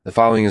The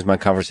following is my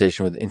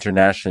conversation with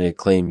internationally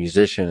acclaimed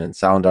musician and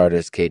sound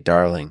artist Kate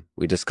Darling.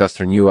 We discussed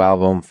her new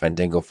album,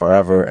 Fandango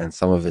Forever, and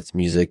some of its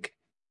music.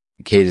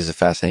 Kate is a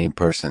fascinating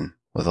person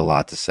with a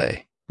lot to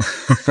say.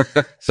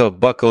 So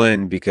buckle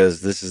in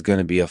because this is going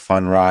to be a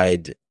fun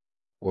ride.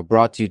 We're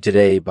brought to you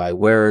today by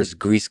Wearer's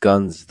Grease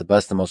Guns, the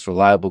best and most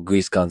reliable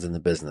grease guns in the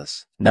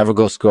business. Never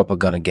go screw up a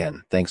gun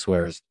again. Thanks,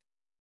 Wearer's.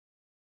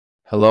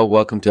 Hello,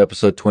 welcome to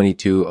episode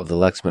 22 of the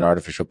Lexman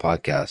Artificial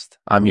Podcast.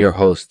 I'm your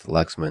host,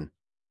 Lexman.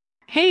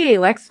 Hey,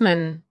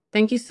 Lexman.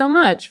 Thank you so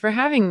much for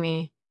having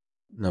me.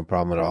 No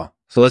problem at all.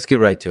 So let's get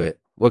right to it.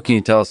 What can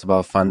you tell us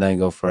about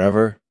Fandango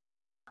Forever?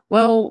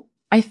 Well,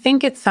 I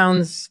think it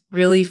sounds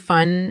really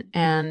fun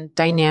and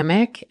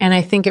dynamic, and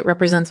I think it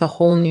represents a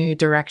whole new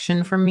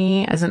direction for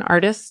me as an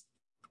artist.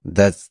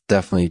 That's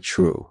definitely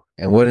true.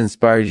 And what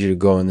inspired you to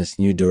go in this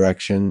new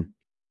direction?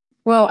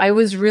 Well, I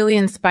was really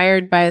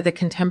inspired by the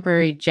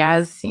contemporary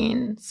jazz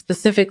scene,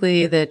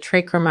 specifically the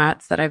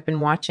trichromats that I've been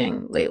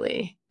watching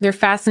lately. They're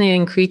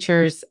fascinating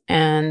creatures,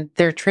 and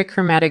their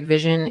trichromatic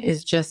vision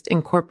is just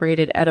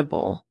incorporated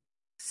edible.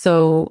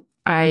 So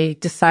I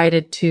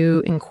decided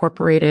to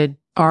incorporate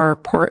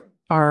portrait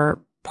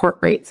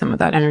some of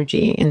that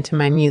energy into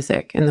my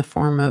music in the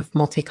form of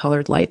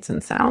multicolored lights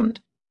and sound.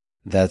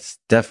 That's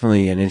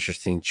definitely an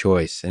interesting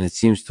choice, and it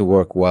seems to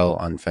work well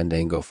on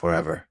Fandango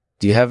Forever.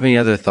 Do you have any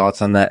other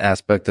thoughts on that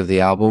aspect of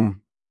the album?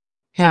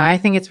 Yeah, I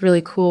think it's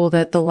really cool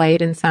that the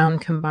light and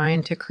sound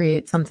combine to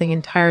create something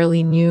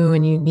entirely new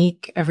and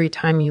unique every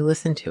time you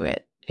listen to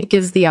it. It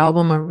gives the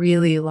album a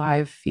really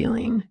live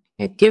feeling.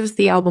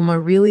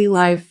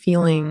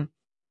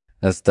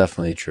 That's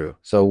definitely true.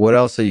 So what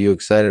else are you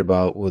excited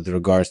about with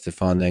regards to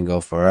Fandango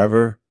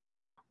Forever?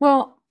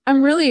 Well,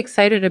 I'm really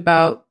excited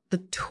about the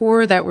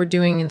tour that we're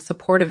doing in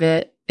support of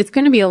it. It's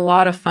going to be a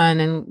lot of fun,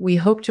 and we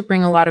hope to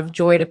bring a lot of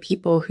joy to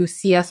people who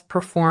see us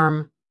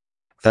perform.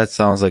 That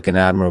sounds like an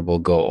admirable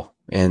goal.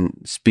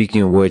 And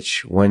speaking of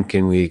which, when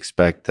can we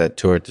expect that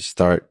tour to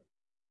start?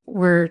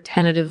 We're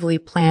tentatively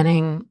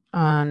planning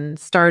on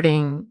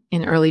starting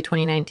in early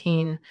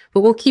 2019,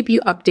 but we'll keep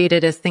you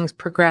updated as things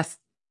progress.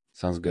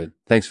 Sounds good.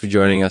 Thanks for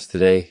joining us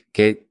today,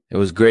 Kate. It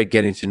was great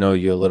getting to know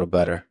you a little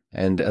better.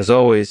 And as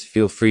always,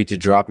 feel free to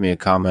drop me a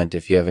comment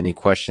if you have any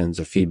questions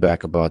or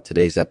feedback about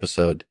today's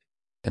episode.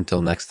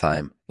 Until next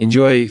time,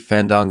 enjoy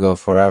Fandango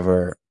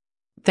Forever.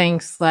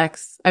 Thanks,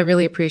 Lex. I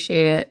really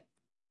appreciate it.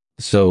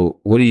 So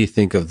what do you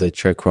think of the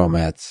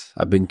trichromats?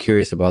 I've been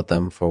curious about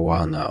them for a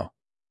while now.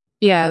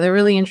 Yeah, they're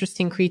really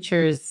interesting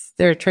creatures.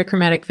 Their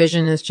trichromatic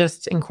vision is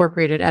just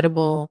incorporated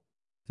edible.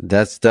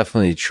 That's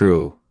definitely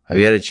true. Have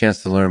you had a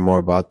chance to learn more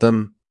about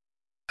them?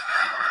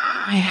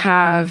 I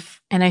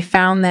have, and I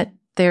found that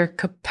their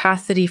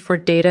capacity for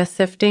data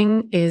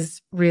sifting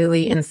is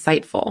really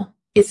insightful.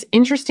 It's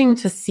interesting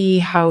to see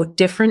how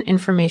different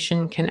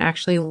information can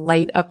actually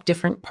light up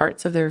different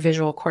parts of their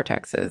visual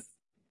cortexes.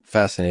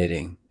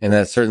 Fascinating. And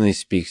that certainly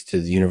speaks to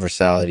the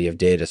universality of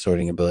data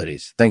sorting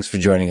abilities. Thanks for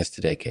joining us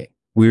today, Kate.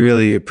 We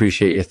really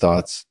appreciate your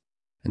thoughts.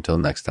 Until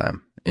next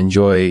time,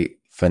 enjoy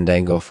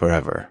Fandango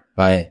Forever.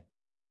 Bye.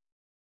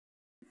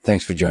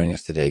 Thanks for joining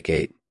us today,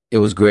 Kate. It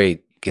was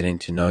great getting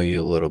to know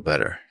you a little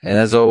better. And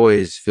as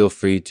always, feel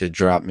free to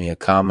drop me a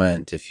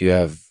comment if you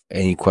have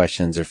any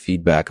questions or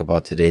feedback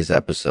about today's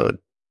episode.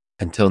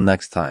 Until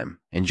next time,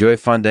 enjoy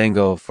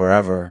Fandango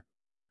Forever.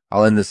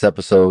 I'll end this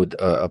episode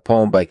a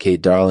poem by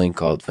Kate Darling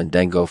called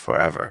Fandango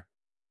Forever.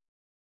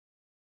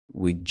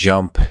 We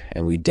jump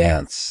and we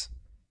dance,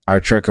 our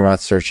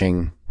trichromat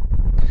searching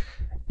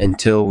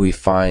until we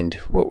find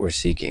what we're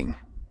seeking.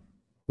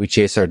 We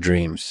chase our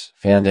dreams,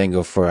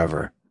 Fandango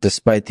Forever,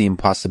 despite the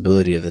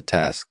impossibility of the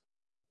task.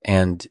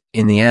 And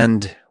in the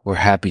end, we're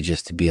happy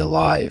just to be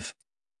alive.